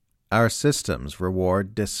Our systems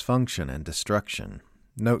reward dysfunction and destruction.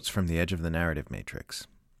 Notes from the edge of the narrative matrix.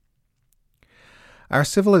 Our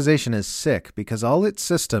civilization is sick because all its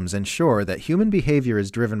systems ensure that human behavior is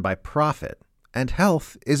driven by profit, and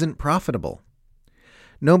health isn't profitable.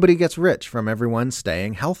 Nobody gets rich from everyone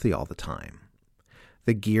staying healthy all the time.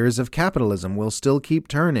 The gears of capitalism will still keep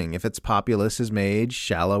turning if its populace is made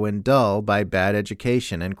shallow and dull by bad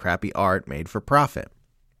education and crappy art made for profit.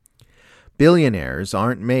 Billionaires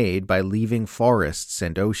aren't made by leaving forests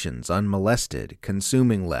and oceans unmolested,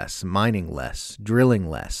 consuming less, mining less, drilling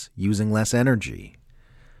less, using less energy.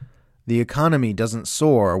 The economy doesn't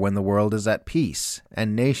soar when the world is at peace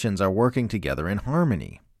and nations are working together in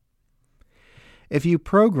harmony. If you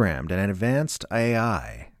programmed an advanced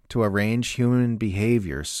AI to arrange human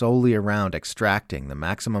behavior solely around extracting the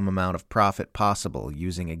maximum amount of profit possible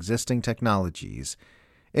using existing technologies,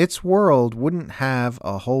 its world wouldn't have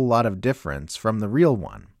a whole lot of difference from the real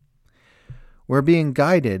one. We're being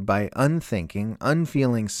guided by unthinking,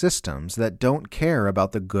 unfeeling systems that don't care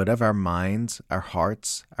about the good of our minds, our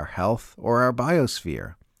hearts, our health, or our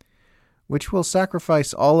biosphere, which will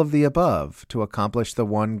sacrifice all of the above to accomplish the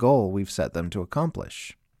one goal we've set them to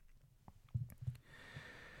accomplish.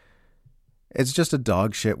 It's just a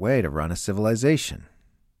dog-shit way to run a civilization.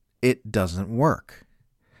 It doesn't work.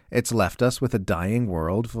 It's left us with a dying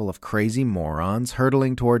world full of crazy morons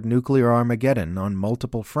hurtling toward nuclear Armageddon on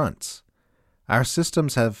multiple fronts. Our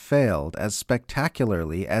systems have failed as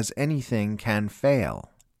spectacularly as anything can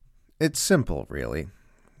fail. It's simple, really.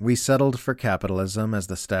 We settled for capitalism as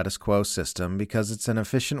the status quo system because it's an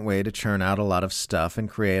efficient way to churn out a lot of stuff and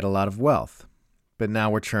create a lot of wealth. But now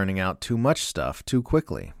we're churning out too much stuff too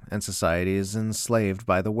quickly, and society is enslaved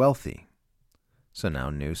by the wealthy. So now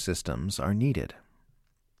new systems are needed.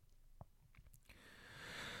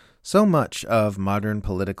 So much of modern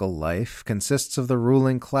political life consists of the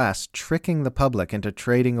ruling class tricking the public into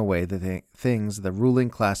trading away the things the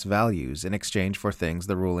ruling class values in exchange for things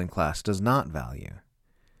the ruling class does not value.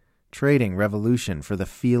 Trading revolution for the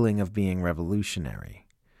feeling of being revolutionary.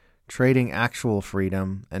 Trading actual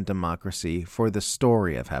freedom and democracy for the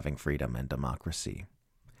story of having freedom and democracy.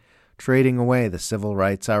 Trading away the civil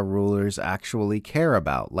rights our rulers actually care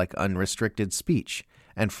about, like unrestricted speech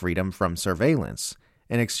and freedom from surveillance,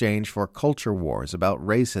 in exchange for culture wars about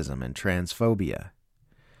racism and transphobia.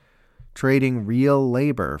 Trading real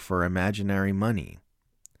labor for imaginary money.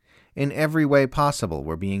 In every way possible,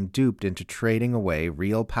 we're being duped into trading away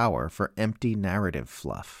real power for empty narrative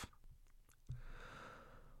fluff.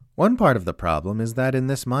 One part of the problem is that in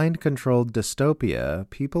this mind-controlled dystopia,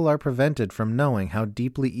 people are prevented from knowing how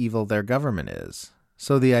deeply evil their government is.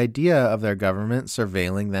 So the idea of their government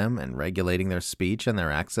surveilling them and regulating their speech and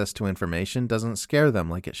their access to information doesn't scare them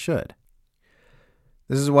like it should.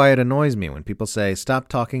 This is why it annoys me when people say, stop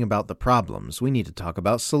talking about the problems, we need to talk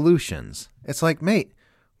about solutions. It's like, mate,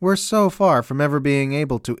 we're so far from ever being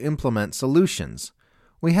able to implement solutions.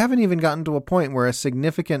 We haven't even gotten to a point where a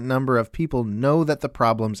significant number of people know that the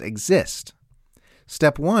problems exist.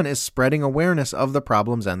 Step 1 is spreading awareness of the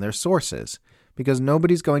problems and their sources, because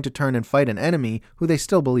nobody's going to turn and fight an enemy who they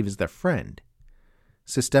still believe is their friend.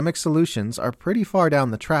 Systemic solutions are pretty far down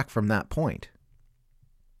the track from that point.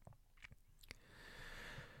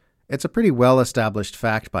 It's a pretty well-established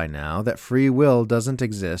fact by now that free will doesn't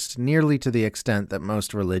exist nearly to the extent that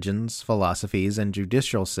most religions, philosophies, and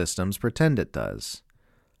judicial systems pretend it does.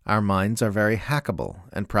 Our minds are very hackable,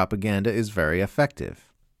 and propaganda is very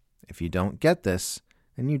effective. If you don't get this,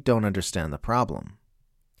 then you don't understand the problem.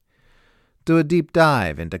 Do a deep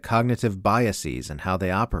dive into cognitive biases and how they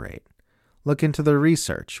operate. Look into the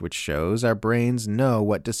research, which shows our brains know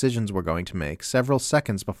what decisions we're going to make several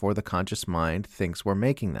seconds before the conscious mind thinks we're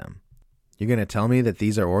making them. You're going to tell me that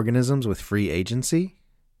these are organisms with free agency?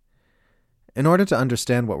 In order to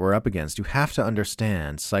understand what we're up against, you have to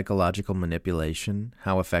understand psychological manipulation,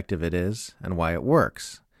 how effective it is, and why it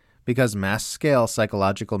works. Because mass-scale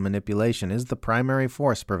psychological manipulation is the primary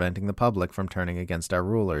force preventing the public from turning against our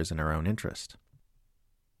rulers in our own interest.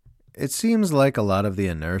 It seems like a lot of the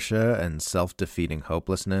inertia and self-defeating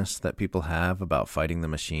hopelessness that people have about fighting the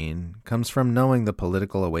machine comes from knowing the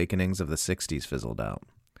political awakenings of the 60s fizzled out.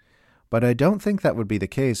 But I don't think that would be the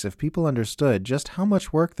case if people understood just how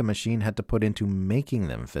much work the machine had to put into making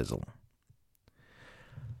them fizzle.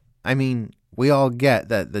 I mean, we all get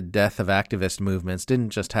that the death of activist movements didn't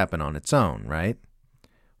just happen on its own, right?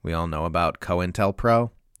 We all know about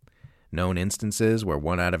COINTELPRO, known instances where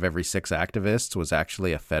 1 out of every 6 activists was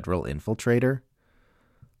actually a federal infiltrator.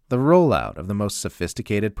 The rollout of the most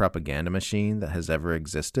sophisticated propaganda machine that has ever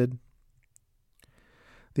existed.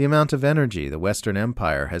 The amount of energy the Western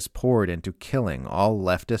Empire has poured into killing all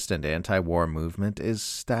leftist and anti-war movement is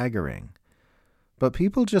staggering. But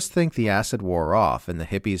people just think the acid wore off and the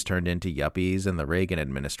hippies turned into yuppies and the Reagan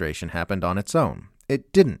administration happened on its own.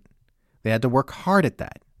 It didn't. They had to work hard at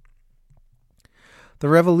that. The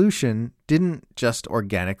revolution didn't just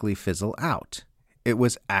organically fizzle out. It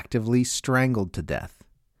was actively strangled to death.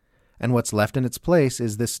 And what's left in its place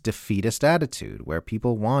is this defeatist attitude where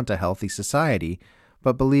people want a healthy society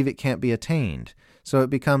but believe it can't be attained, so it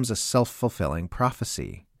becomes a self-fulfilling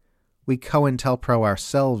prophecy. We COINTELPRO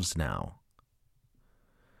ourselves now.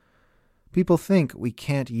 People think we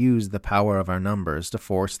can't use the power of our numbers to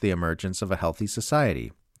force the emergence of a healthy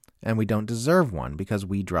society, and we don't deserve one because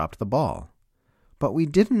we dropped the ball. But we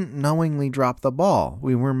didn't knowingly drop the ball.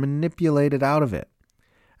 We were manipulated out of it,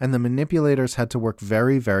 and the manipulators had to work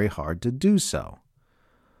very, very hard to do so.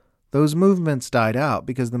 Those movements died out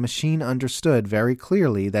because the machine understood very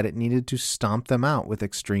clearly that it needed to stomp them out with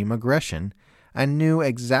extreme aggression and knew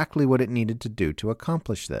exactly what it needed to do to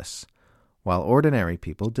accomplish this, while ordinary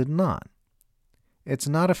people did not. It's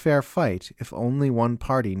not a fair fight if only one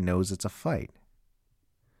party knows it's a fight.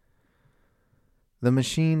 The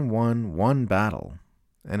machine won one battle,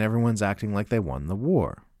 and everyone's acting like they won the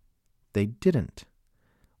war. They didn't.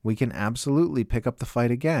 We can absolutely pick up the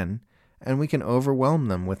fight again, and we can overwhelm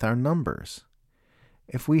them with our numbers.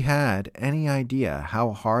 If we had any idea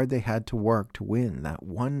how hard they had to work to win that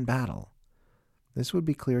one battle, this would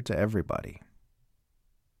be clear to everybody.